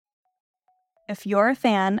If you're a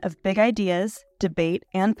fan of big ideas, debate,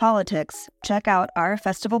 and politics, check out our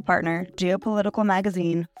festival partner, geopolitical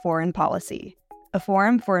magazine, Foreign Policy. A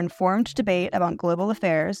forum for informed debate about global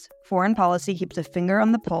affairs, Foreign Policy keeps a finger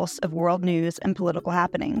on the pulse of world news and political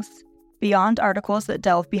happenings. Beyond articles that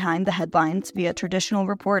delve behind the headlines via traditional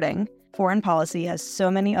reporting, Foreign Policy has so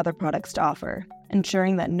many other products to offer,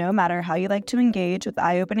 ensuring that no matter how you like to engage with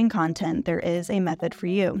eye-opening content, there is a method for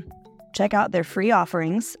you. Check out their free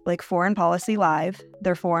offerings like Foreign Policy Live,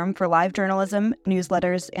 their forum for live journalism,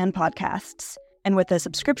 newsletters, and podcasts. And with a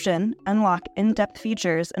subscription, unlock in-depth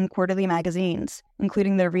features and quarterly magazines,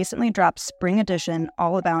 including their recently dropped spring edition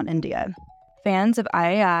all about India. Fans of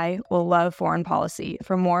IAI will love Foreign Policy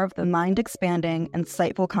for more of the mind-expanding,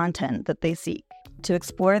 insightful content that they seek. To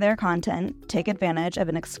explore their content, take advantage of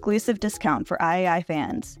an exclusive discount for IAI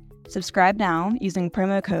fans. Subscribe now using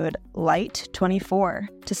promo code LIGHT24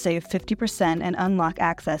 to save 50% and unlock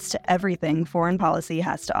access to everything Foreign Policy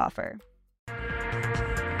has to offer.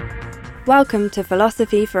 Welcome to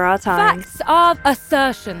Philosophy for Our Times. Facts are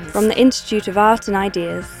assertions. From the Institute of Art and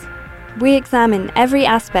Ideas. We examine every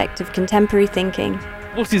aspect of contemporary thinking.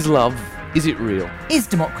 What is love? Is it real? Is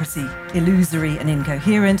democracy illusory and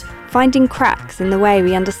incoherent? Finding cracks in the way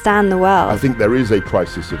we understand the world. I think there is a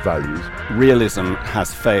crisis of values. Realism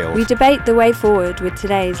has failed. We debate the way forward with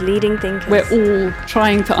today's leading thinkers. We're all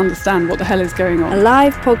trying to understand what the hell is going on. A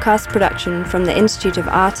live podcast production from the Institute of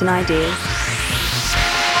Art and Ideas.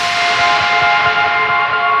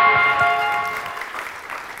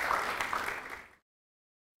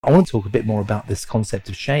 I want to talk a bit more about this concept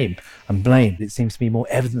of shame and blame. It seems to be more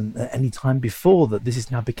evident than any time before that this is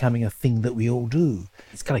now becoming a thing that we all do.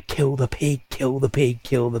 It's kind of kill the pig, kill the pig,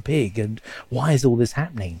 kill the pig. And why is all this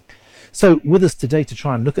happening? So with us today to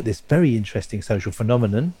try and look at this very interesting social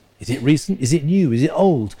phenomenon, is it recent? Is it new? Is it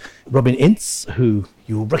old? Robin Ince, who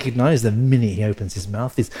you will recognise the minute he opens his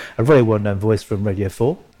mouth, is a very well-known voice from Radio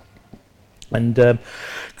 4. And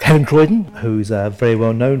Helen Croydon, who's very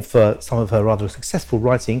well known for some of her rather successful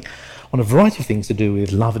writing on a variety of things to do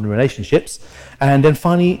with love and relationships. And then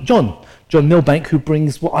finally, John Milbank, who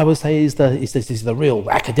brings what I would say is the real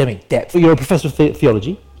academic depth. You're a professor of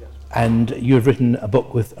theology, and you have written a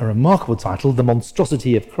book with a remarkable title, The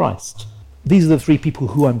Monstrosity of Christ. These are the three people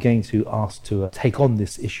who I'm going to ask to take on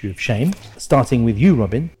this issue of shame, starting with you,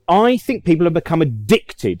 Robin. I think people have become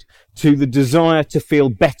addicted to the desire to feel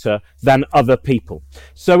better than other people.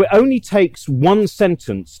 So it only takes one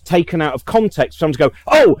sentence taken out of context for someone to go,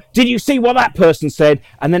 oh, did you see what that person said?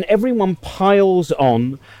 And then everyone piles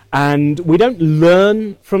on, and we don't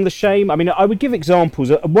learn from the shame. I mean, I would give examples.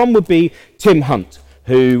 One would be Tim Hunt,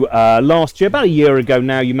 who last year, about a year ago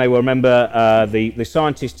now, you may well remember, the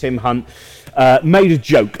scientist Tim Hunt made a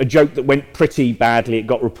joke that went pretty badly. It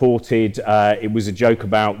got reported. It was a joke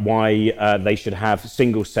about why they should have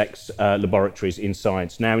single-sex laboratories in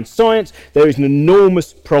science. Now, in science, there is an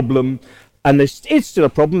enormous problem, and there is still a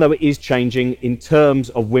problem, though it is changing, in terms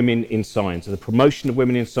of women in science, the promotion of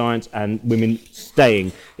women in science and women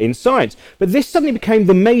staying in science. But this suddenly became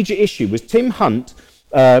the major issue, was Tim Hunt,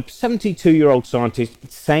 72-year-old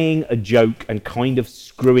scientist, saying a joke and kind of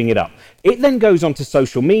screwing it up. It then goes on to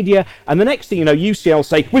social media, and the next thing you know, UCL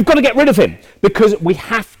say, we've got to get rid of him because we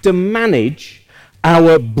have to manage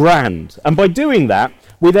our brand. And by doing that,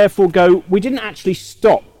 we therefore go, we didn't actually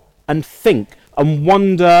stop and think and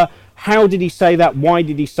wonder, how did he say that? Why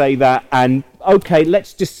did he say that? And okay,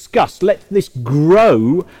 let's discuss. Let this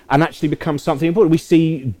grow and actually become something important. We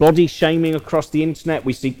see body shaming across the internet.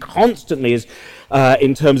 We see constantly, as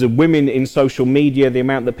in terms of women in social media, the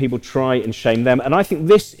amount that people try and shame them. And I think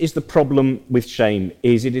this is the problem with shame,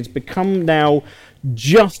 is it has become now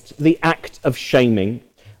just the act of shaming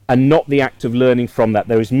and not the act of learning from that.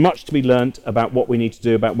 There is much to be learnt about what we need to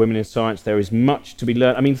do about women in science. There is much to be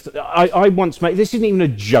learnt. I mean, I once made, this isn't even a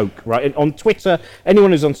joke, right? On Twitter,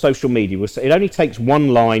 anyone who's on social media will say it only takes one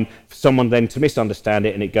line for someone then to misunderstand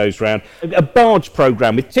it, and it goes round. A barge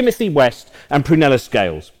programme with Timothy West and Prunella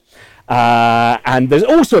Scales. And there's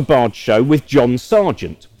also a barge show with John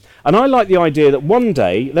Sargent. And I like the idea that one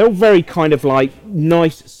day, they're all very kind of like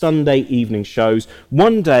nice Sunday evening shows.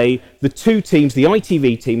 One day, the two teams, the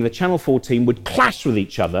ITV team and the Channel 4 team, would clash with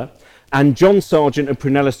each other, and John Sargent and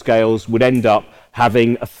Prunella Scales would end up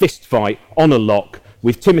having a fist fight on a lock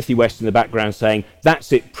with Timothy West in the background saying,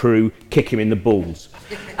 that's it, Prue, kick him in the balls.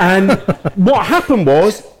 And what happened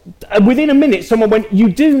was, within a minute, someone went,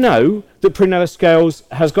 you do know that Prunella Scales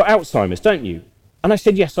has got Alzheimer's, don't you? And I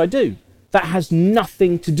said, yes, I do. That has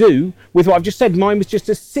nothing to do with what I've just said. Mine was just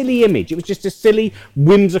a silly image. It was just a silly,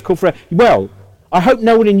 whimsical phrase. Well, I hope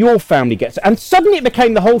no one in your family gets it. And suddenly it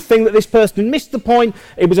became the whole thing that this person had missed the point.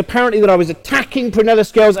 It was apparently that I was attacking Prunella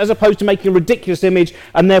Scales as opposed to making a ridiculous image,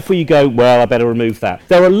 and therefore you go, well, I better remove that.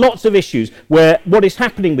 There are lots of issues where what is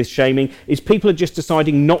happening with shaming is people are just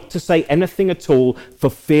deciding not to say anything at all for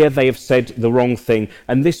fear they have said the wrong thing.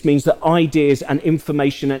 And this means that ideas and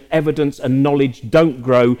information and evidence and knowledge don't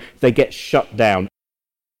grow, they get shut down.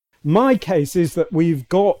 My case is that we've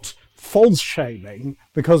got false shaming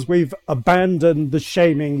because we've abandoned the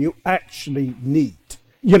shaming you actually need.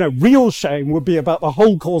 You know, real shame would be about the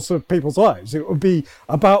whole course of people's lives. It would be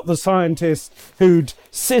about the scientists who'd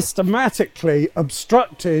systematically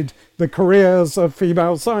obstructed the careers of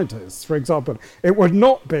female scientists, for example. It would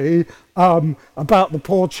not be about the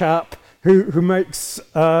poor chap who makes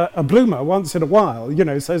a bloomer once in a while, you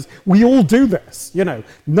know, says, we all do this, you know.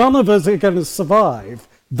 None of us are going to survive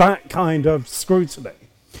that kind of scrutiny.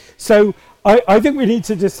 So I think we need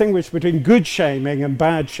to distinguish between good shaming and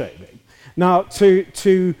bad shaming. Now,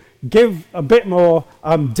 to give a bit more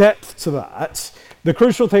depth to that, the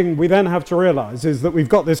crucial thing we then have to realize is that we've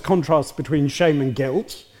got this contrast between shame and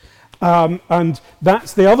guilt, and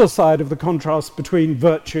that's the other side of the contrast between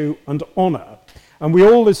virtue and honor. And we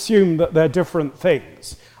all assume that they're different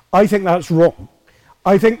things. I think that's wrong.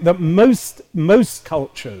 I think that most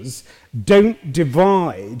cultures don't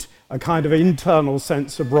divide a kind of internal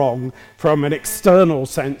sense of wrong from an external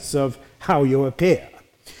sense of how you appear.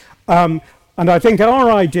 And I think our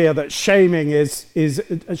idea that shaming is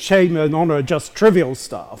shame and honor are just trivial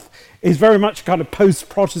stuff is very much a kind of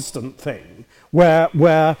post-Protestant thing where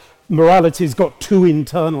morality's got too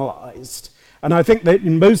internalized. And I think that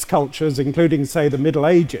in most cultures, including, say, the Middle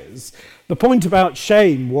Ages, the point about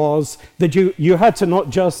shame was that you had to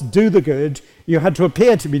not just do the good, you had to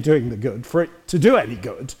appear to be doing the good for it to do any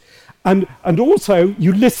good. And also,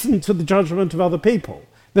 you listen to the judgment of other people.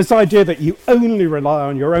 This idea that you only rely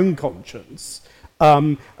on your own conscience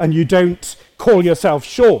and you don't call yourself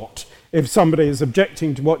short if somebody is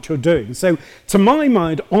objecting to what you're doing. So, to my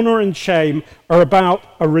mind, honor and shame are about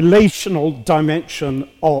a relational dimension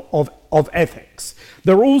of ethics.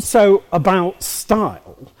 They're also about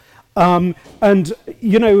style. And,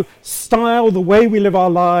 you know, style, the way we live our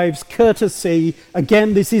lives, courtesy,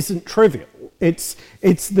 again, this isn't trivial. It's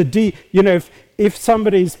you know, if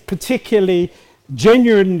somebody's particularly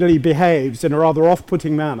genuinely behaves in a rather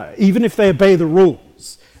off-putting manner, even if they obey the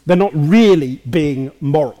rules, they're not really being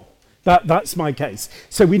moral. That's my case.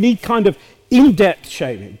 So we need kind of in-depth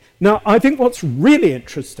shaming. Now, I think what's really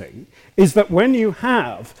interesting is that when you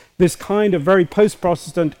have this kind of very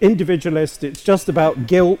post-Protestant individualist, it's just about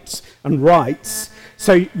guilt and rights.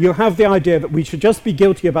 So you have the idea that we should just be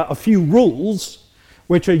guilty about a few rules,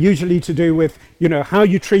 which are usually to do with, you know, how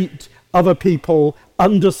you treat other people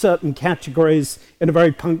under certain categories in a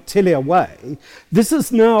very punctiliar way. This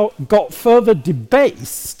has now got further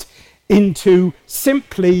debased into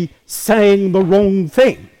simply saying the wrong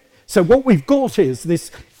thing. So what we've got is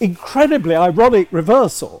this incredibly ironic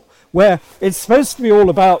reversal where it's supposed to be all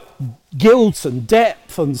about guilt and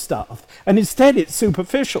depth and stuff, and instead it's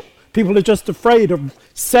superficial. People are just afraid of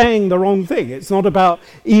saying the wrong thing. It's not about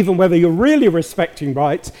even whether you're really respecting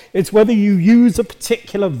rights, it's whether you use a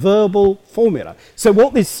particular verbal formula. So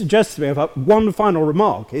what this suggests to me about one final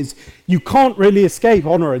remark is you can't really escape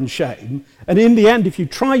honor and shame, and in the end, if you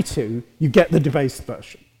try to, you get the debased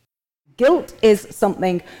version. Guilt is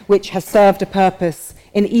something which has served a purpose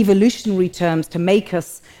in evolutionary terms to make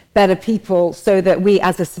us better people so that we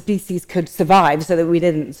as a species could survive, so that we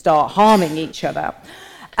didn't start harming each other.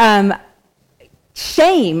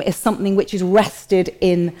 Shame is something which is rested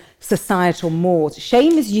in societal mores.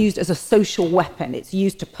 Shame is used as a social weapon. It's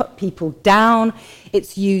used to put people down.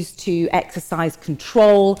 It's used to exercise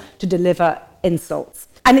control, to deliver insults.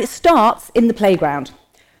 And it starts in the playground.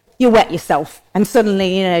 You wet yourself, and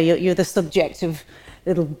suddenly, you know, you're the subject of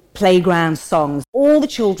little playground songs. All the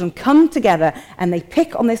children come together and they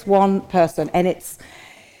pick on this one person, and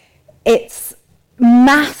it's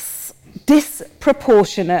mass,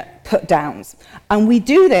 disproportionate put-downs. And we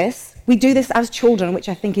do this as children, which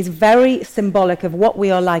I think is very symbolic of what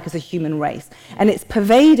we are like as a human race. And it's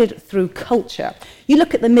pervaded through culture. You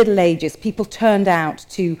look at the Middle Ages, people turned out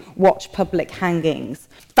to watch public hangings.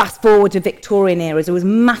 Fast forward to Victorian eras, there was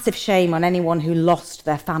massive shame on anyone who lost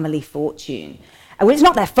their family fortune. And it's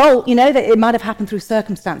not their fault, you know, that it might have happened through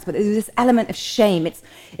circumstance, but there's this element of shame.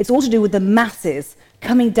 It's all to do with the masses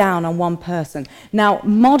coming down on one person. Now,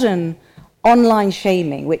 modern online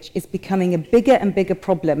shaming, which is becoming a bigger and bigger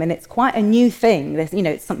problem, and it's quite a new thing. You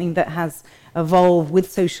know, it's something that has evolved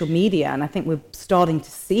with social media, and I think we're starting to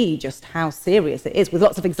see just how serious it is, with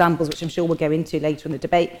lots of examples, which I'm sure we'll go into later in the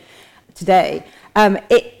debate. today.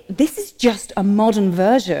 This is just a modern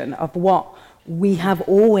version of what we have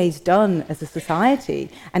always done as a society,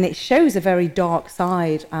 and it shows a very dark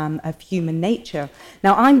side of human nature.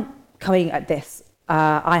 Now, I'm coming at this.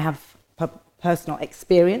 I have personal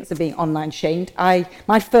experience of being online shamed.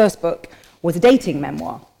 My first book was a dating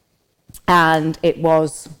memoir, and it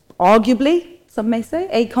was arguably, some may say,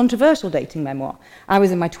 a controversial dating memoir. I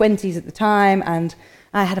was in my 20s at the time, and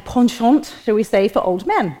I had a penchant, shall we say, for old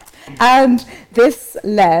men. And this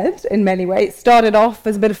led, in many ways, it started off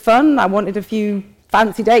as a bit of fun. I wanted a few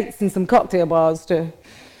fancy dates in some cocktail bars, to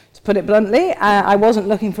put it bluntly. I wasn't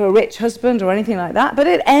looking for a rich husband or anything like that, but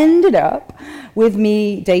it ended up with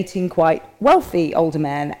me dating quite wealthy older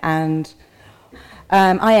men, and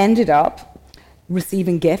I ended up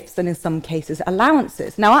receiving gifts and in some cases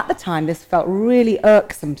allowances. Now, at the time, this felt really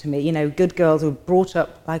irksome to me. You know, good girls were brought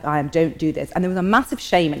up like I am, don't do this. And there was a massive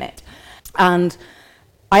shame in it. And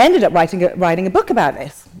I ended up writing a book about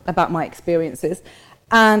this, about my experiences.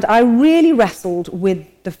 And I really wrestled with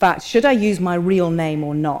the fact, should I use my real name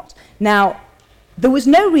or not? Now, there was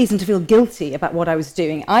no reason to feel guilty about what I was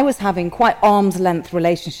doing. I was having quite arm's length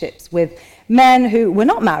relationships with men who were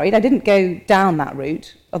not married. I didn't go down that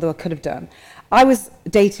route, although I could have done. I was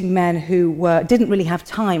dating men who didn't really have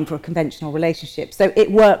time for a conventional relationship. So it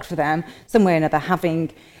worked for them, some way or another,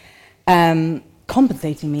 having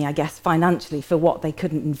compensating me, I guess, financially for what they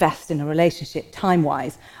couldn't invest in a relationship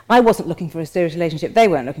time-wise. I wasn't looking for a serious relationship. They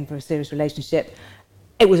weren't looking for a serious relationship.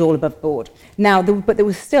 It was all above board. Now, but there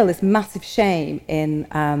was still this massive shame in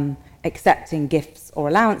accepting gifts or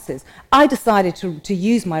allowances. I decided to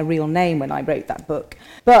use my real name when I wrote that book.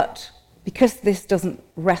 But because this doesn't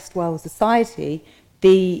rest well with society,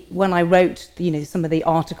 when I wrote some of the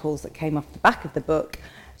articles that came off the back of the book,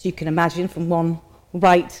 as you can imagine, from one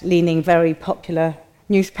right-leaning, very popular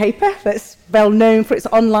newspaper that's well known for its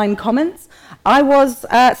online comments, I was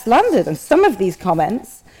slandered. And some of these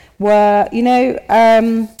comments were,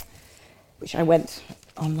 which I went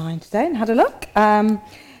online today and had a look.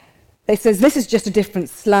 It says, this is just a different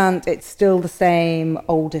slant. It's still the same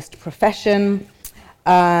oldest profession.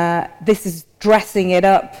 This is dressing it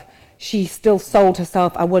up. She still sold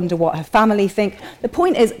herself. I wonder what her family think. The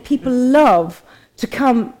point is, people love to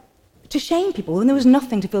come to shame people when there was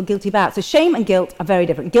nothing to feel guilty about. So shame and guilt are very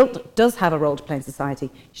different. Guilt does have a role to play in society.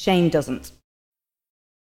 Shame doesn't.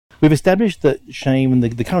 We've established that shame and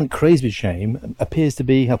the current craze with shame appears to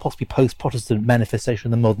be a possibly post-Protestant manifestation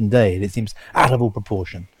in the modern day, and it seems out of all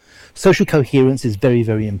proportion. Social coherence is a very,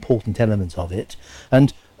 very important element of it.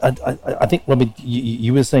 And I think, Robin,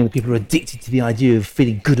 you were saying that people are addicted to the idea of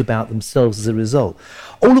feeling good about themselves as a result.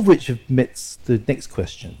 All of which admits the next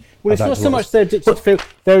question. Well, it's not so much they're addicted to feel,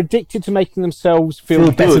 they're addicted to making themselves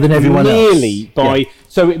feel better good, than everyone merely else. by, Yeah.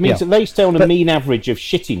 so it means Yeah. that they stay on a mean average of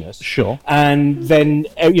shittiness. Sure. And then,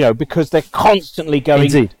 because they're constantly going,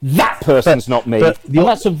 Indeed. that person's not me. But And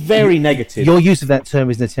that's a very negative. Your use of that term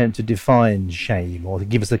is an attempt to define shame or to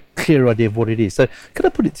give us a clear idea of what it is. So could I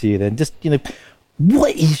put it to you then, just,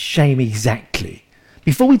 what is shame exactly?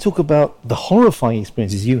 Before we talk about the horrifying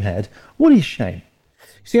experiences you had, what is shame?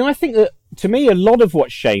 See, I think that, to me, a lot of what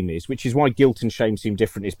shame is, which is why guilt and shame seem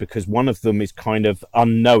different, is because one of them is kind of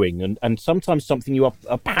unknowing and sometimes something you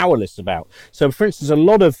are powerless about. So, for instance, a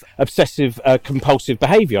lot of obsessive compulsive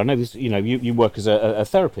behaviour, I know this, you work as a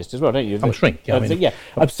therapist as well, don't you? I'm a shrink. Yeah,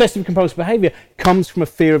 obsessive compulsive behaviour comes from a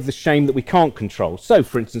fear of the shame that we can't control. So,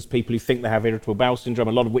 for instance, people who think they have irritable bowel syndrome,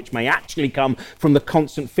 a lot of which may actually come from the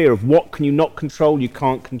constant fear of what can you not control? You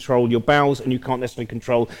can't control your bowels and you can't necessarily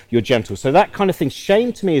control your genitals. So that kind of thing.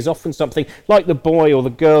 Shame to me is often something like the boy or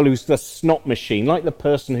the girl who's the snot machine, like the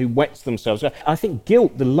person who wets themselves. I think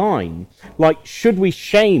guilt, the line, like, should we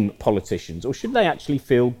shame politicians or should they actually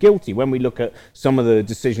feel guilty when we look at some of the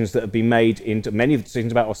decisions that have been made into many of the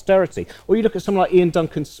decisions about austerity? Or you look at someone like Ian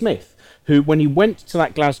Duncan Smith, who, when he went to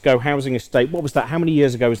that Glasgow housing estate, what was that? How many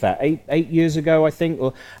years ago was that? Eight years ago, I think?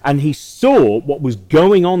 And he saw what was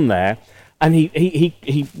going on there. And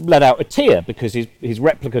he let out a tear because his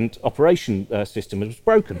replicant operation system was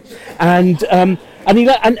broken, and he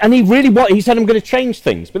said, I'm going to change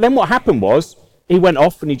things. But then what happened was he went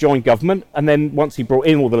off and he joined government, and then once he brought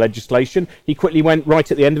in all the legislation, he quickly went right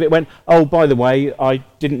at the end of it. Oh, by the way, I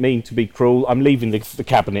didn't mean to be cruel. I'm leaving the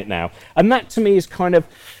cabinet now. And that to me is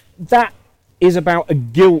that is about a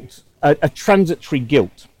guilt, a transitory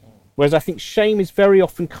guilt. Whereas I think shame is very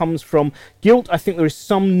often comes from guilt. I think there is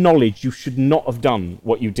some knowledge you should not have done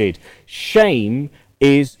what you did. Shame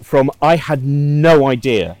is from, I had no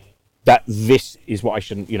idea that this is what I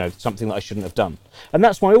shouldn't, something that I shouldn't have done. And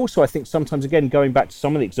that's why also I think sometimes, again, going back to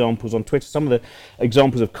some of the examples on Twitter, some of the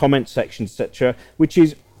examples of comment sections, etc., which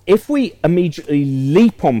is if we immediately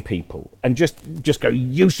leap on people and just go,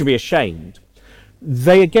 you should be ashamed,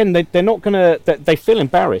 they're not going to, they feel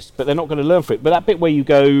embarrassed, but they're not going to learn from it. But that bit where you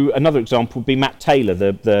go, another example would be Matt Taylor,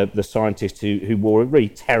 the scientist who wore a really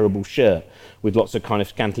terrible shirt with lots of kind of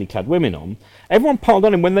scantily clad women on. Everyone piled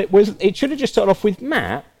on him when it should have just started off with,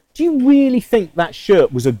 Matt, do you really think that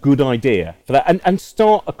shirt was a good idea for that? And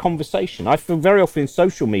start a conversation. I feel very often in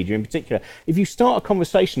social media in particular, if you start a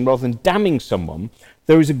conversation rather than damning someone,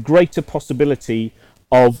 there is a greater possibility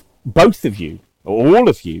of both of you, or all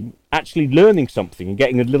of you, actually learning something and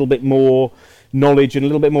getting a little bit more knowledge and a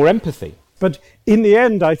little bit more empathy. But in the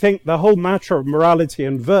end, I think the whole matter of morality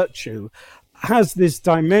and virtue has this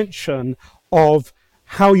dimension of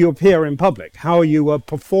how you appear in public, how you are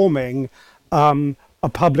performing a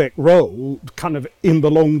public role kind of in the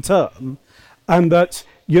long term, and that,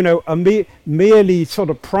 you know, merely sort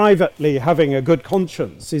of privately having a good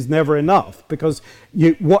conscience is never enough, because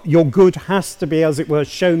what your good has to be, as it were,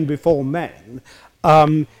 shown before men,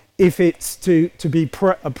 if it's to be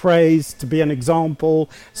praised, to be an example.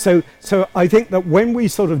 So I think that when we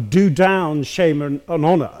sort of do down shame and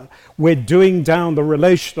honour, we're doing down the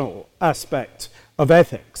relational aspect of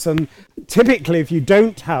ethics. And typically, if you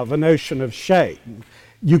don't have a notion of shame,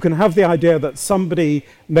 you can have the idea that somebody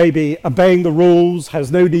may be obeying the rules,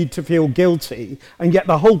 has no need to feel guilty, and yet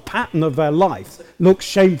the whole pattern of their life looks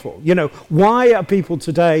shameful. You know, why are people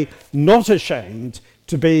today not ashamed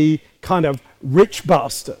to be kind of rich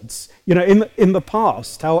bastards? You know, in the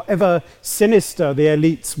past, however sinister the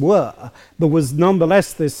elites were, there was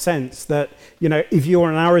nonetheless this sense that, you know, if you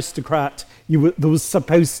were an aristocrat, there was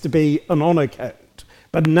supposed to be an honour code.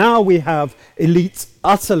 But now we have elites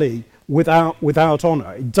utterly without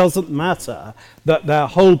honour. It doesn't matter that their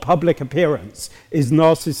whole public appearance is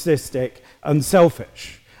narcissistic and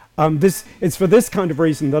selfish. It's for this kind of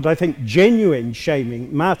reason that I think genuine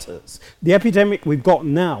shaming matters. The epidemic we've got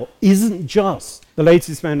now isn't just the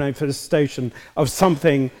latest manifestation of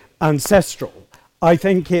something ancestral. I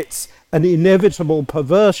think it's an inevitable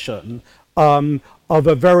perversion of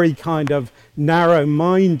a very kind of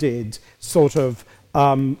narrow-minded sort of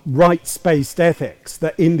rights-based ethics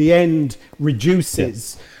that in the end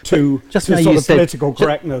reduces to sort of political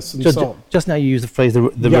correctness and so on. Just now you use the phrase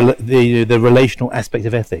the relational aspect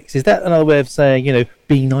of ethics. Is that another way of saying, you know,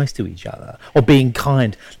 being nice to each other, or being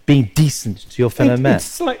kind, being decent to your fellow man?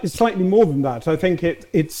 It's slightly more than that. I think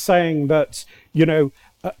it's saying that, you know,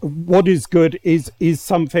 what is good is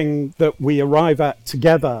something that we arrive at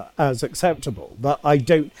together as acceptable, that I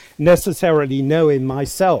don't necessarily know in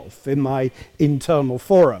myself, in my internal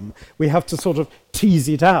forum. We have to sort of tease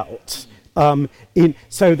it out.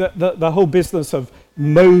 So that the whole business of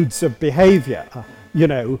modes of behaviour, you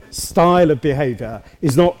know, style of behaviour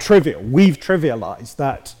is not trivial. We've trivialised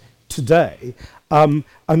that today. And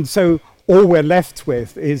so all we're left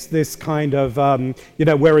with is this kind of, you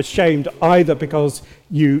know, we're ashamed either because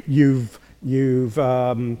you've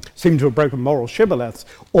seemed to have broken moral shibboleths,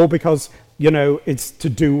 or because, you know, it's to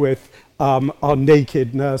do with our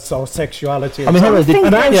nakedness, our sexuality. And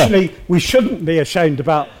actually, we shouldn't be ashamed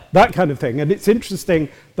about that kind of thing. And it's interesting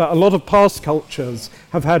that a lot of past cultures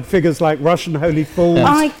have had figures like Russian holy fools.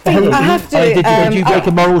 I think I have to. Did you break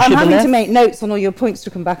a moral shibboleth? I'm having to make notes on all your points to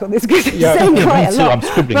come back on this, because it's saying quite a lot. I'm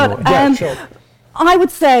scribbling sure. I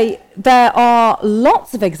would say there are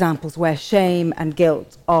lots of examples where shame and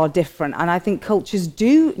guilt are different, and I think cultures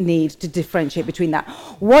do need to differentiate between that.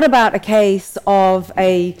 What about a case of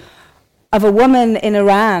a woman in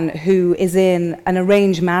Iran who is in an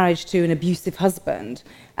arranged marriage to an abusive husband,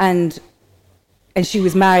 and she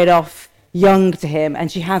was married off young to him,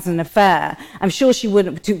 and she has an affair? I'm sure she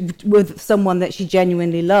wouldn't, with someone that she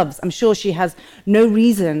genuinely loves. I'm sure she has no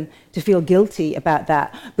reason to feel guilty about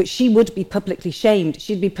that, but she would be publicly shamed.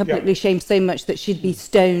 She'd be publicly shamed so much that she'd be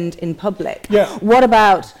stoned in public. What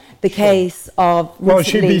about the case of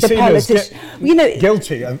she'd be seen as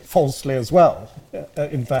guilty and falsely as well.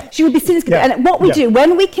 In fact, she would be seen as guilty. And what we do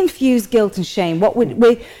when we confuse guilt and shame,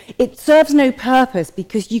 it serves no purpose,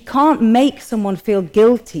 because you can't make someone feel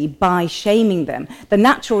guilty by shaming them. The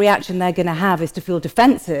natural reaction they're going to have is to feel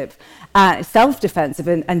defensive, self-defensive,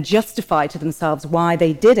 and justify to themselves why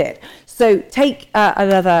they did it. So take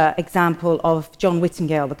another example of John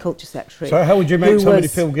Whittingale, the Culture Secretary. So how would you make somebody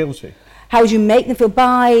feel guilty? How would you make them feel?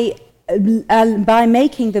 By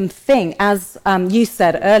making them think, as you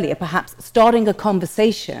said earlier, perhaps starting a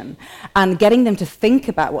conversation and getting them to think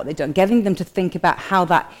about what they've done, getting them to think about how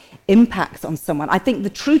that impacts on someone. I think the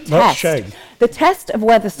true test, the test of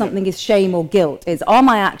whether something is shame or guilt, is, are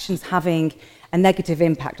my actions having a negative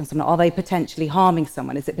impact on someone? Are they potentially harming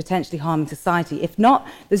someone? Is it potentially harming society? If not,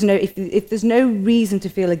 if there's no reason to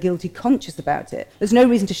feel a guilty conscience about it, there's no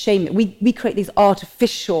reason to shame it. We create these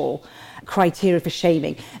artificial criteria for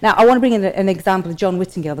shaming. Now, I want to bring in an example of John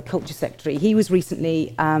Whittingdale, the Culture Secretary. He was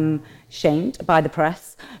recently shamed by the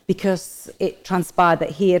press because it transpired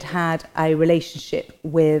that he had had a relationship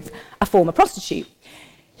with a former prostitute.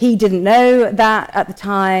 He didn't know that at the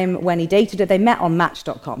time when he dated her. They met on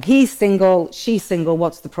Match.com. He's single, she's single.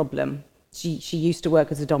 What's the problem? She used to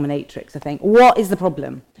work as a dominatrix, I think. What is the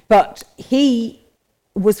problem? But he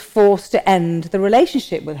was forced to end the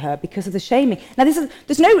relationship with her because of the shaming. Now,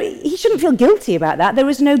 he shouldn't feel guilty about that. There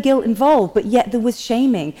is no guilt involved, but yet there was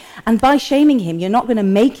shaming. And by shaming him, you're not going to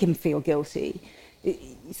make him feel guilty.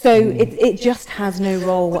 So it just has no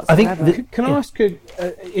role whatsoever. Can I ask,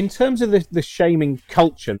 in terms of the shaming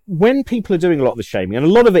culture, when people are doing a lot of the shaming, and a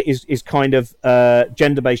lot of it is kind of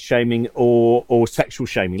gender-based shaming or sexual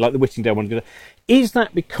shaming, like the Whittingdale one, is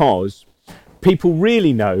that because people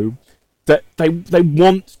really know that they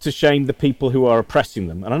want to shame the people who are oppressing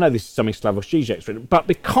them? And I know this is something Slavoj Žižek's written, but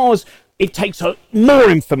because it takes more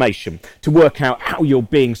information to work out how you're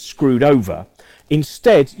being screwed over,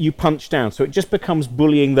 instead you punch down. So it just becomes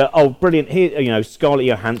bullying that, oh, brilliant, here, Scarlett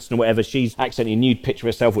Johansson or whatever, she's accidentally a nude picture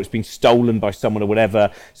of herself or it's been stolen by someone or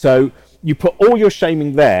whatever. So you put all your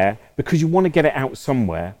shaming there because you want to get it out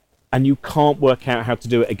somewhere, and you can't work out how to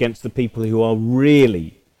do it against the people who are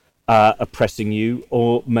really oppressing you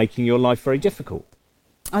or making your life very difficult.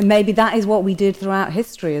 And maybe that is what we did throughout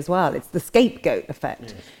history as well. It's the scapegoat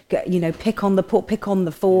effect. Pick on the poor, pick on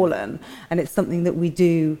the fallen, and it's something that we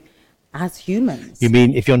do as humans. You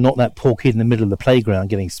mean if you're not that poor kid in the middle of the playground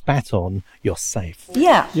getting spat on, you're safe?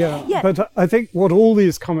 Yeah. But I think what all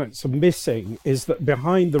these comments are missing is that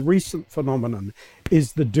behind the recent phenomenon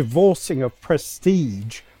is the divorcing of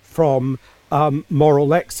prestige from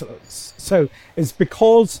moral excellence. So it's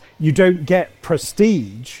because you don't get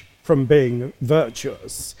prestige from being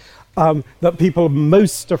virtuous that people are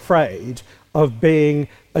most afraid of being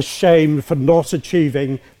ashamed for not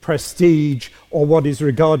achieving prestige or what is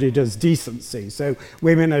regarded as decency. So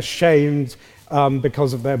women are shamed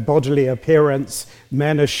because of their bodily appearance,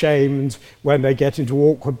 men are shamed when they get into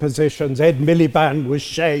awkward positions. Ed Miliband was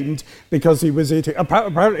shamed because he was eating.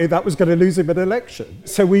 Apparently that was going to lose him an election.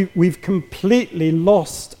 So we've completely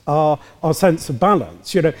lost our sense of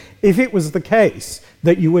balance. If it was the case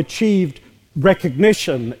that you achieved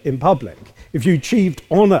recognition in public, if you achieved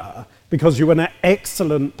honour because you were an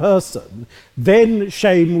excellent person, then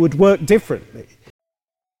shame would work differently.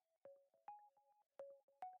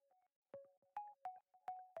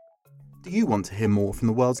 Do you want to hear more from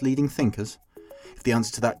the world's leading thinkers? If the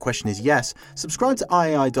answer to that question is yes, subscribe to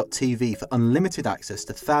iai.tv for unlimited access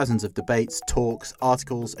to thousands of debates, talks,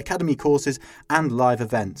 articles, academy courses, and live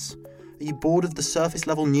events. Are you bored of the surface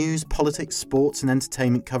level news, politics, sports, and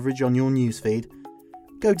entertainment coverage on your newsfeed?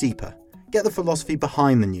 Go deeper. Get the philosophy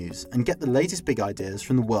behind the news and get the latest big ideas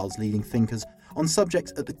from the world's leading thinkers on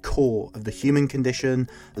subjects at the core of the human condition,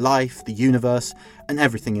 life, the universe, and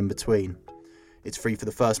everything in between. It's free for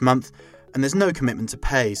the first month, and there's no commitment to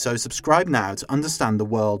pay, so subscribe now to understand the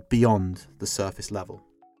world beyond the surface level.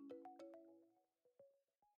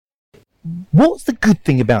 What's the good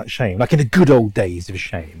thing about shame? Like in the good old days of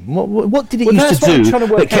shame, what did it used to do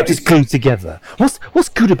that kept us glued together? What's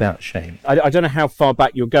good about shame? I don't know how far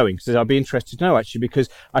back you're going, because I'd be interested to know actually, because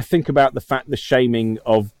I think about the shaming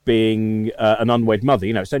of being an unwed mother.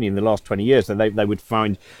 It's only in the last 20 years that they would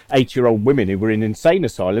find 80-year-old women who were in insane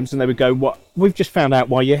asylums, and they would go, "What? We've just found out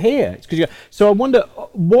why you're here." It's 'cause so I wonder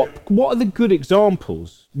what are the good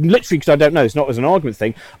examples? Literally, because I don't know, it's not as an argument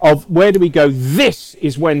thing, of where do we go, this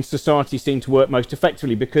is when society seemed to work most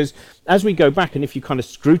effectively, because as we go back, and if you kind of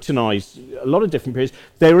scrutinise a lot of different periods,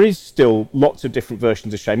 there is still lots of different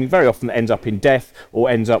versions of shaming. Very often it ends up in death, or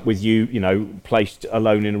ends up with you placed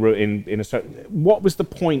alone in a certain... What was the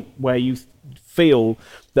point where you feel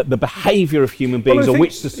that the behaviour of human beings, or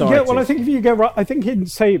which societies... Yeah, well, I think if you go right, I think in,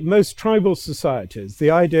 say, most tribal societies, the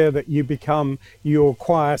idea that you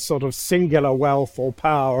acquire sort of singular wealth or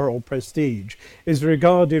power or prestige is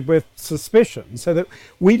regarded with suspicion. So that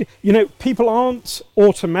people aren't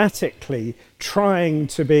automatically trying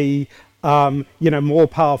to be more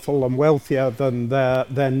powerful and wealthier than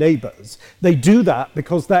their neighbours. They do that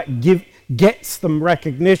because that gets them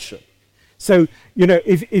recognition. So,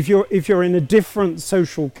 if you're in a different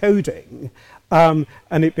social coding, and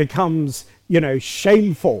it becomes,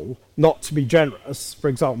 shameful not to be generous, for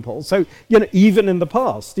example. So, even in the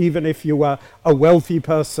past, even if you were a wealthy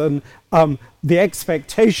person, the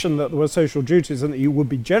expectation that there were social duties and that you would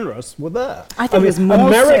be generous were there. I think there's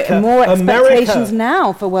more expectations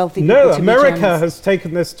now for wealthy people to be generous. America has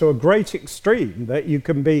taken this to a great extreme, that you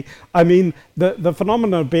can be, the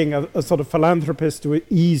phenomenon of being a sort of philanthropist to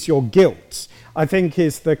ease your guilt, I think,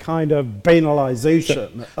 is the kind of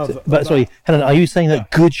banalization of But sorry, Helen, are you saying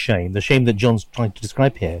that good shame, the shame that John's trying to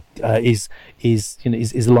describe here, is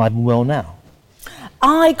alive and well now?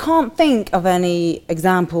 I can't think of any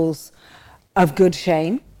examples of good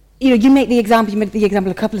shame. You made the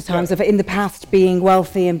example a couple of times of in the past being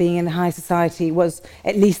wealthy and being in high society was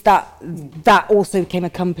at least that also came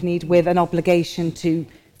accompanied with an obligation to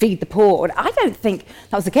feed the poor. I don't think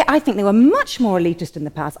that was the case. I think they were much more elitist in the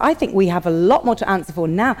past. I think we have a lot more to answer for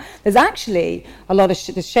now. There's actually a lot of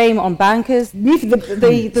shame on bankers. The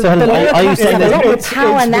are you saying have a lot more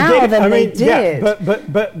power now than they did? Yeah,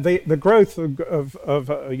 but the growth of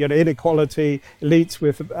inequality, elites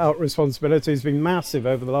without responsibility has been massive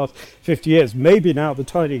over the last 50 years. Maybe now the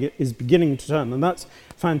tide is beginning to turn, and that's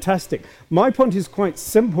fantastic. My point is quite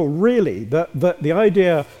simple, really, that the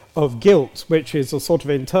idea of guilt, which is a sort of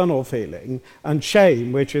internal feeling, and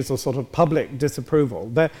shame, which is a sort of public disapproval,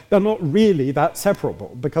 they're not really that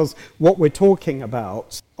separable, because what we're talking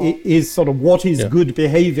about is sort of what is good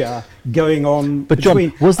behaviour going on. But between...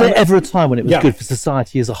 John, was there ever a time when it was good for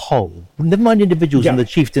society as a whole? Never mind individuals and the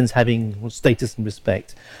chieftains having status and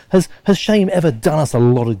respect. Has shame ever done us a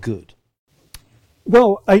lot of good?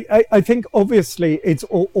 Well, I think obviously it's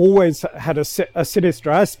always had a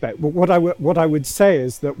sinister aspect. But what I would say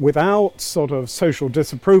is that without sort of social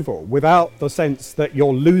disapproval, without the sense that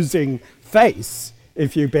you're losing face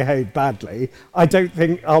if you behave badly, I don't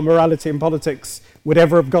think our morality in politics would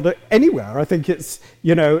ever have got it anywhere. I think it's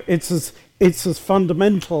as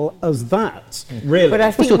fundamental as that, really. But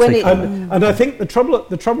I think and I think the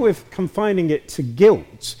trouble with confining it to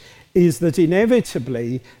guilt is that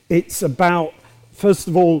inevitably it's about, first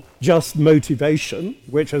of all, just motivation,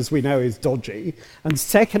 which, as we know, is dodgy. And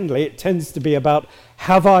secondly, it tends to be about,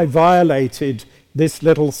 have I violated this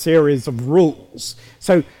little series of rules?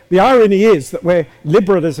 So the irony is that where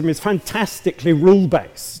liberalism is fantastically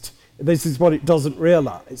rule-based, this is what it doesn't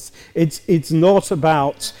realise. It's not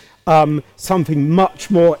about something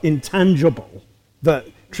much more intangible that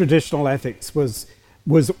traditional ethics was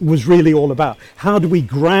really all about. How do we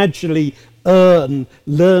gradually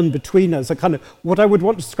learn between us a kind of what I would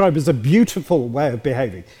want to describe as a beautiful way of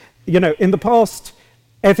behaving. In the past,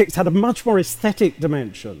 ethics had a much more aesthetic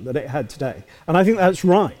dimension than it had today. And I think that's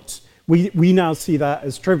right. We now see that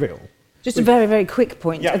as trivial. Just a very, very quick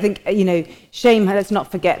point. Yeah. I think, shame, let's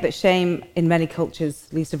not forget that shame in many cultures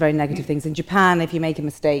leads to very negative things. In Japan, if you make a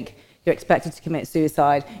mistake, you're expected to commit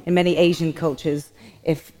suicide. In many Asian cultures,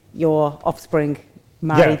 if your offspring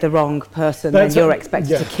marry the wrong person, then you're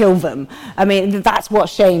expected to kill them. I mean, that's what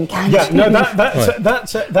shame can do. No,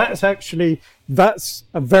 that's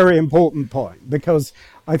a very important point, because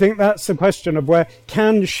I think that's the question of where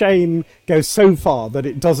can shame go so far that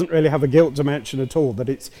it doesn't really have a guilt dimension at all, that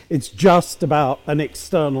it's just about an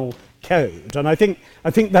external code. And I think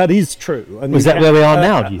that is true. And is that where we are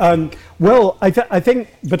now, do you think? Well, I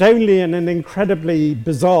think, but only in an incredibly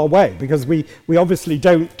bizarre way, because we obviously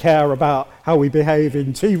don't care about how we behave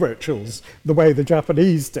in tea rituals the way the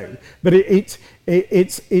Japanese do. But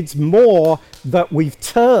it's more that we've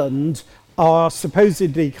turned our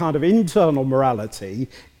supposedly kind of internal morality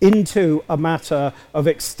into a matter of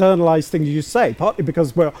externalized things you say, partly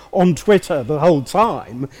because we're on Twitter the whole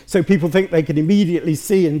time, so people think they can immediately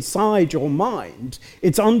see inside your mind.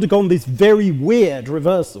 It's undergone this very weird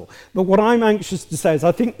reversal. But what I'm anxious to say is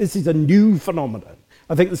I think this is a new phenomenon.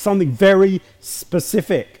 I think there's something very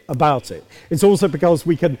specific about it. It's also because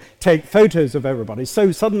we can take photos of everybody.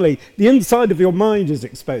 So suddenly the inside of your mind is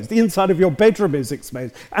exposed, the inside of your bedroom is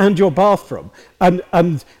exposed, and your bathroom.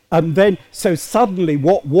 And then, so suddenly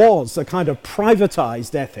what was a kind of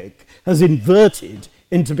privatized ethic has inverted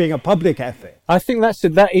into being a public ethic. I think that's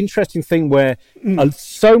that interesting thing where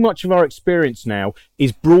so much of our experience now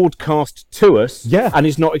is broadcast to us and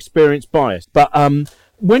is not experienced by us. But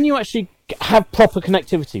when you actually have proper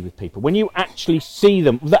connectivity with people, when you actually see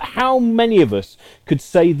them, how many of us could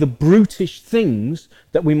say the brutish things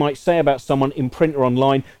that we might say about someone in print or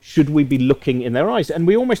online should we be looking in their eyes? And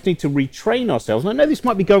we almost need to retrain ourselves. And I know this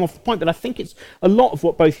might be going off the point, but I think it's a lot of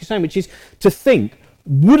what both you're saying, which is to think,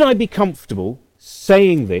 would I be comfortable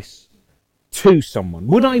saying this to someone?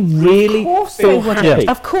 Would I really feel happy?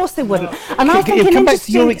 Of course they wouldn't. And I think come back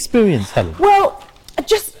to your experience, Helen. Well,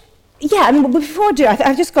 just Yeah, I mean, before I do,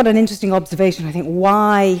 I've just got an interesting observation, I think,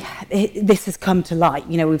 why this has come to light.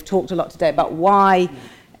 You know, we've talked a lot today about why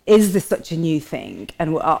is this such a new thing?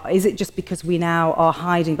 And is it just because we now are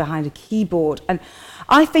hiding behind a keyboard? And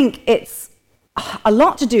I think it's a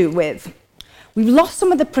lot to do with we've lost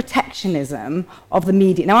some of the protectionism of the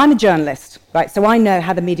media. Now, I'm a journalist, right? So I know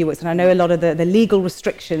how the media works, and I know a lot of the legal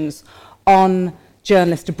restrictions on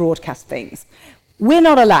journalists to broadcast things. We're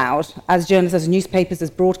not allowed, as journalists, as newspapers,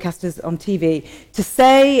 as broadcasters on TV, to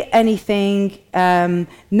say anything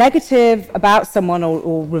negative about someone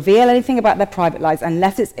or reveal anything about their private lives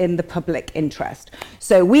unless it's in the public interest.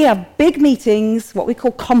 So we have big meetings, what we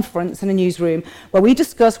call conference in a newsroom, where we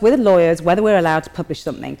discuss with lawyers whether we're allowed to publish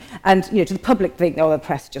something. And to the public think, oh, the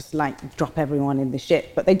press just like drop everyone in the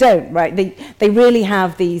shit, but they don't, right? They really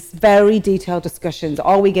have these very detailed discussions.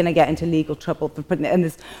 Are we going to get into legal trouble for putting it?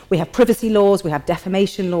 And we have privacy laws, we have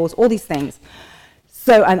defamation laws, all these things.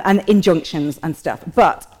 So, and injunctions and stuff.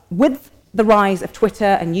 But with the rise of Twitter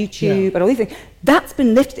and YouTube and all these things, that's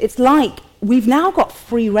been lifted. It's like we've now got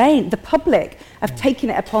free reign. The public have taken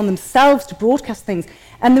it upon themselves to broadcast things.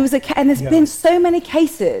 And there's been so many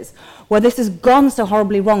cases where this has gone so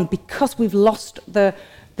horribly wrong because we've lost the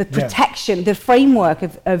protection, the framework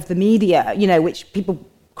of the media, which people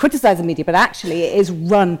criticise the media, but actually it is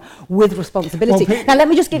run with responsibility. Now, let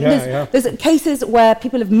me just give there's cases where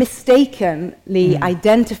people have mistakenly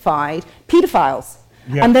identified paedophiles.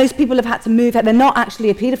 Yeah. And those people have had to move. They're not actually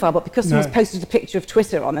a paedophile, but because someone's posted a picture of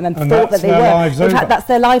Twitter on them and thought that they were, that's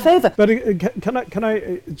their life over. But can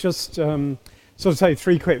I just sort of say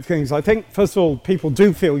three quick things? I think, first of all, people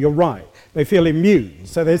do feel you're right. They feel immune.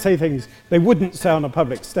 So they say things they wouldn't say on a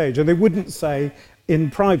public stage, and they wouldn't say in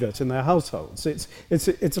private in their households.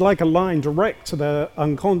 It's like a line direct to their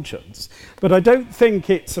unconscious. But I don't think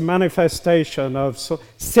it's a manifestation of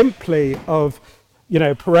simply of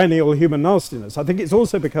perennial human nastiness. I think it's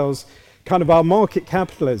also because kind of our market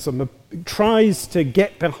capitalism tries to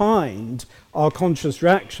get behind our conscious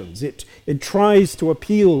reactions. It tries to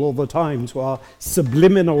appeal all the time to our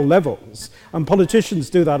subliminal levels, and politicians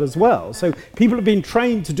do that as well. So people have been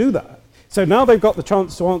trained to do that. So now they've got the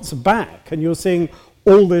chance to answer back, and you're seeing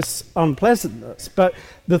all this unpleasantness. But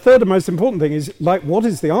the third and most important thing is, what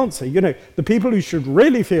is the answer? The people who should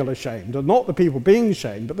really feel ashamed are not the people being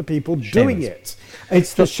shamed, but the people doing it.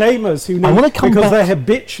 It's the shamers who need, because they're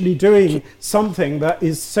habitually doing something that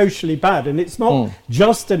is socially bad. And it's not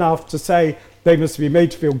just enough to say they must be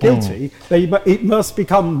made to feel guilty. It must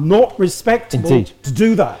become not respectable to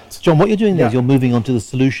do that. John, what you're doing there is you're moving on to the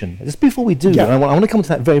solution. Just before we do, and I want to come to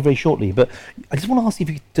that very, very shortly, but I just want to ask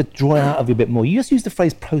you to draw it out of you a bit more. You just used the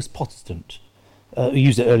phrase post-Protestant. You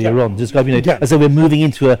used it earlier on to describe, as though we're moving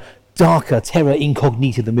into a darker terra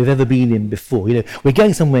incognita than we've ever been in before. We're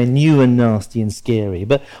going somewhere new and nasty and scary.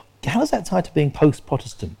 But how does that tie to being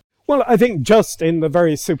post-Protestant? Well, I think just in the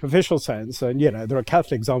very superficial sense, and there are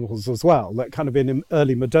Catholic examples as well, that kind of in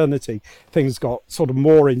early modernity, things got sort of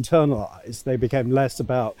more internalized. They became less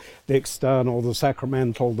about the external, the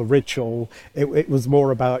sacramental, the ritual. It was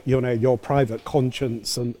more about, your private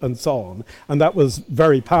conscience and so on. And that was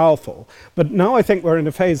very powerful. But now I think we're in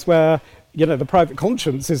a phase where the private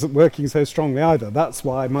conscience isn't working so strongly either. That's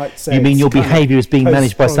why I might say. You mean your behaviour is being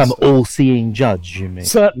managed by some all-seeing judge? You mean?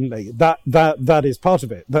 Certainly, that is part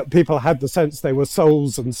of it. That people had the sense they were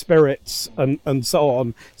souls and spirits and so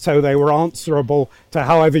on, so they were answerable to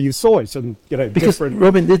however you saw it, and because different.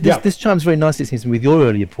 Robin, this chimes very nicely, it seems to me, with your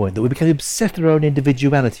earlier point that we become obsessed with our own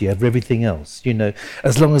individuality over everything else.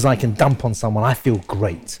 As long as I can dump on someone, I feel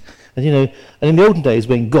great. And and in the olden days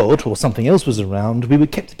when God or something else was around, we were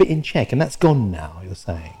kept a bit in check, and that's gone now, you're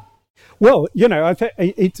saying. Well, I think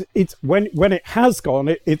it's when it has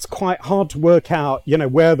gone, it's quite hard to work out,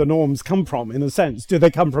 where the norms come from, in a sense. Do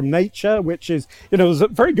they come from nature, which is, there was a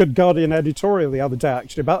very good Guardian editorial the other day,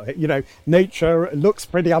 actually, about it. Nature looks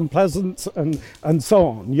pretty unpleasant and so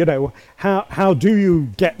on. How do you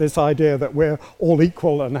get this idea that we're all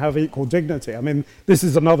equal and have equal dignity? I mean, this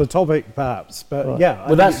is another topic, perhaps, but right.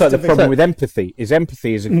 Well, that's like the problem with empathy.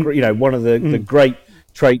 Empathy is one of the great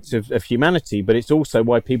traits of humanity, but it's also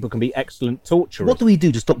why people can be excellent torturers. What do we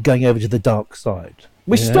do to stop going over to the dark side?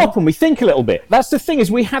 We stop and we think a little bit. That's the thing,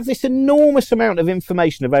 is we have this enormous amount of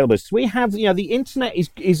information available. So we have, the internet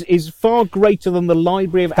is far greater than the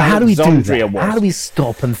Library of Alexandria was. How do we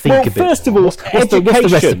stop and think a bit? Well, first of all, education. What's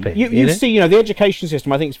the recipe, you see, the education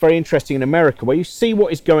system, I think, is very interesting in America, where you see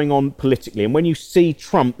what is going on politically, and when you see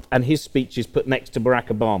Trump and his speeches put next to Barack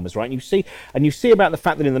Obama's, right? And you see about the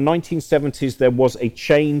fact that in the 1970s there was a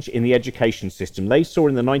change in the education system. They saw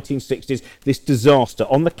in the 1960s this disaster.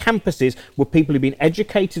 On the campuses were people who'd been educated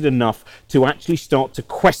educated enough to actually start to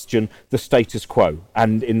question the status quo.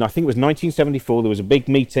 And I think it was 1974, there was a big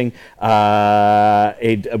meeting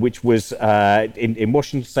which was in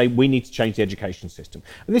Washington to say we need to change the education system.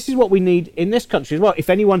 And this is what we need in this country as well. If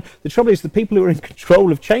anyone, the trouble is the people who are in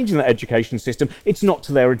control of changing that education system, it's not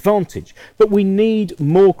to their advantage. But we need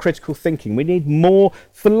more critical thinking. We need more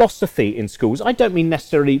philosophy in schools. I don't mean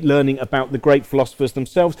necessarily learning about the great philosophers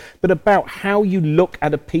themselves, but about how you look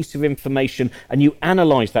at a piece of information and you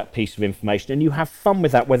analyse that piece of information and you have fun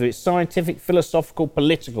with that, whether it's scientific, philosophical,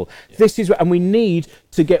 political. This is, and we need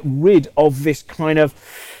to get rid of this kind of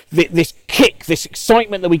this kick, this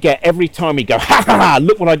excitement that we get every time we go, ha ha ha,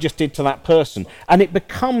 look what I just did to that person. And it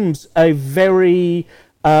becomes a very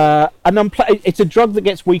it's a drug that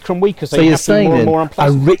gets weaker and weaker. So you're saying more then and more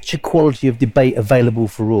a richer quality of debate available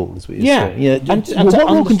for all, is what you're saying. Yeah. And what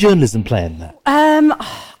role can journalism play in that?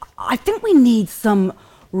 I think we need some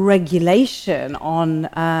regulation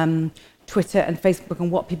on Twitter and Facebook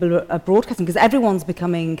and what people are broadcasting, because everyone's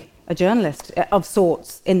becoming a journalist of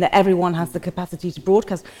sorts, in that everyone has the capacity to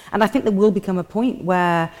broadcast. And I think there will become a point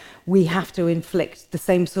where we have to inflict the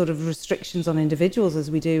same sort of restrictions on individuals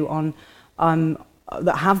as we do on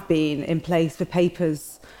that have been in place for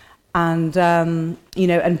papers and and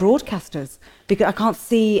broadcasters, because I can't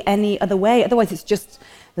see any other way. Otherwise, it's just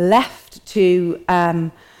left to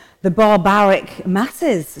the barbaric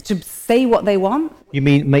masses to say what they want. You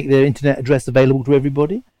mean make their internet address available to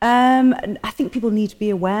everybody? I think people need to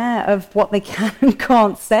be aware of what they can and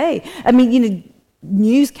can't say. I mean,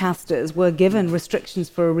 newscasters were given restrictions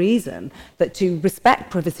for a reason, that to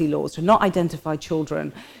respect privacy laws, to not identify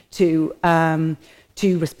children, to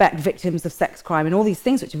respect victims of sex crime, and all these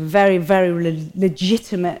things, which are very, very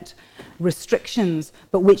legitimate restrictions,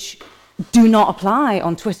 but which do not apply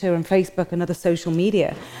on Twitter and Facebook and other social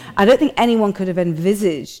media. I don't think anyone could have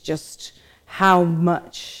envisaged just how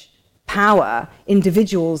much power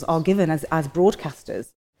individuals are given as broadcasters.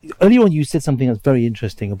 Earlier on, you said something that's very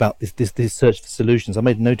interesting about this search for solutions. I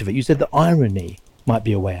made a note of it. You said that irony might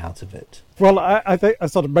be a way out of it. Well, I think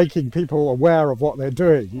sort of making people aware of what they're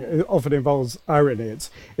doing, it often involves irony.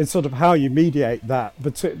 It's sort of how you mediate that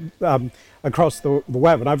across the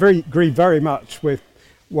web. And I agree very much with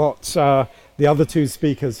what the other two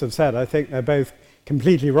speakers have said. I think they're both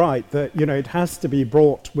completely right that, it has to be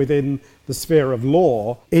brought within the sphere of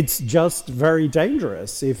law. It's just very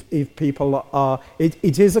dangerous if people are...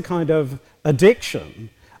 It is a kind of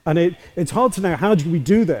addiction. And it's hard to know, how do we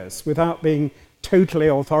do this without being totally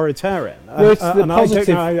authoritarian? Well, it's the and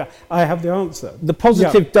positive, I don't know I have the answer. The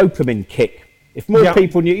positive dopamine kick. If more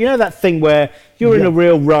people knew, that thing where you're in a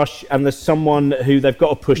real rush and there's someone who they've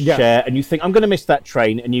got a pushchair and you think, I'm going to miss that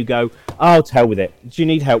train, and you go, oh, to hell with it. Do you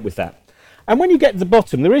need help with that? And when you get to the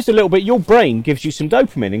bottom, there is a little bit, your brain gives you some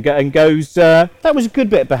dopamine and goes, that was a good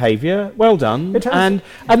bit of behaviour, well done. And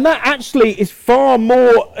that actually is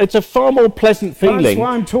it's a far more pleasant feeling. That's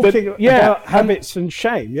why I'm talking about habits and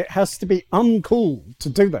shame. It has to be uncool to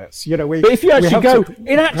do this. But if you actually go,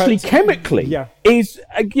 it actually chemically is,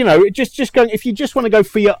 just going, if you just want to go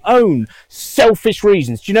for your own selfish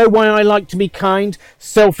reasons. Do you know why I like to be kind?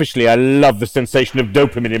 Selfishly, I love the sensation of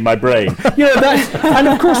dopamine in my brain. And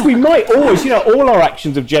of course we might always, all our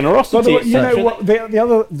actions of generosity. But what the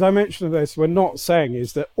other dimension of this we're not saying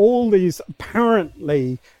is that all these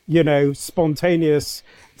apparently, spontaneous,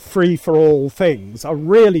 free-for-all things are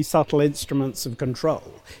really subtle instruments of control.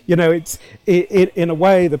 It's in a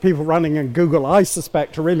way the people running in Google, I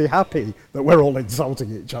suspect, are really happy that we're all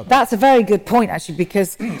insulting each other. That's a very good point, actually,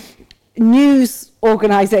 because news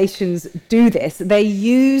organisations do this. They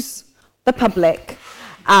use the public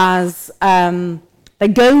as... they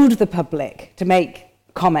goad the public to make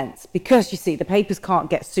comments, because, you see, the papers can't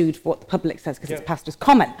get sued for what the public says because it's passed as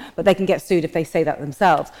comment, but they can get sued if they say that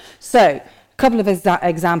themselves. So, a couple of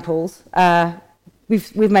examples.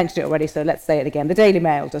 We've mentioned it already, so let's say it again. The Daily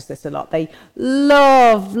Mail does this a lot. They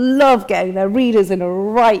love getting their readers in a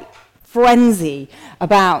right frenzy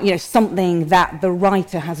about, something that the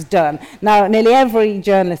writer has done. Now, nearly every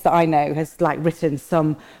journalist that I know has written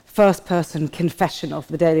some first-person confessional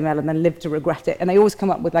for the Daily Mail and then lived to regret it. And they always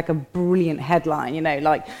come up with a brilliant headline,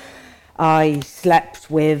 I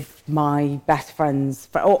slept with my best friend's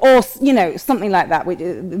friend, or something like that, which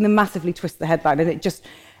they massively twist the headline,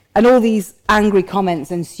 and all these angry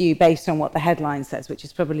comments ensue based on what the headline says, which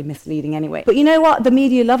is probably misleading anyway. But you know what? The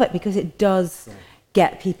media love it because it does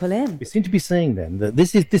get people in. We seem to be saying then that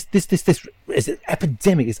this is an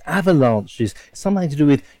epidemic, this avalanche is something to do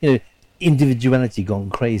with, individuality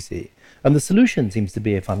gone crazy. And the solution seems to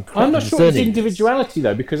be, if I'm correct, I'm not sure it's individuality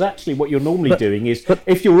though, because actually what you're normally doing is,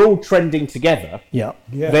 if you're all trending together,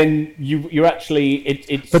 then you're actually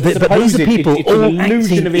it's but these are people it's all an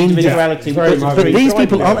illusion of individuality. But these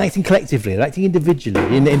people aren't acting collectively; they're acting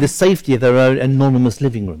individually in the safety of their own anonymous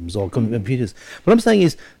living rooms or computers. What I'm saying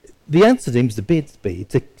is, the answer seems to be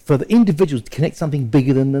for the individuals to connect something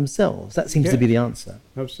bigger than themselves. That seems to be the answer.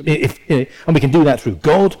 Absolutely. And we can do that through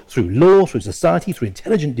God, through law, through society, through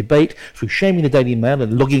intelligent debate, through shaming the Daily Mail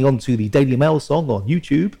and logging onto the Daily Mail song on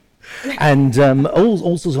YouTube, and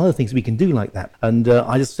all sorts of other things we can do like that. And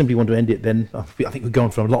I just simply want to end it then. I think we're going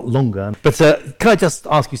for a lot longer. But can I just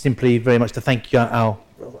ask you simply very much to thank our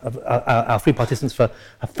three participants for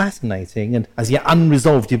a fascinating and as yet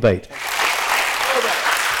unresolved debate.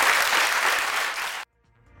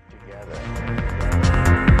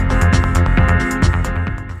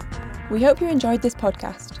 We hope you enjoyed this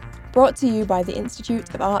podcast, brought to you by the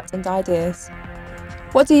Institute of Art and Ideas.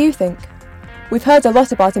 What do you think? We've heard a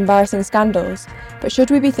lot about embarrassing scandals, but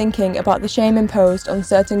should we be thinking about the shame imposed on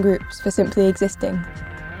certain groups for simply existing?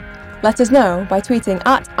 Let us know by tweeting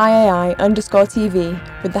at IAI_TV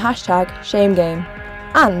with the hashtag ShameGame.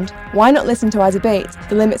 And why not listen to our debate,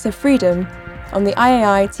 The Limits of Freedom, on the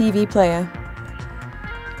IAI TV player.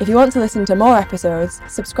 If you want to listen to more episodes,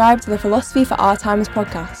 subscribe to the Philosophy for Our Times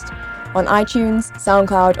podcast on iTunes,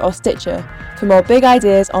 SoundCloud or Stitcher for more big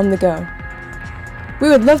ideas on the go. We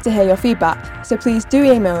would love to hear your feedback, so please do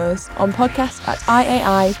email us on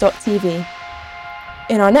podcast@iai.tv.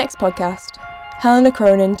 In our next podcast, Helena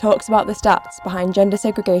Cronin talks about the stats behind gender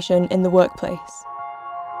segregation in the workplace.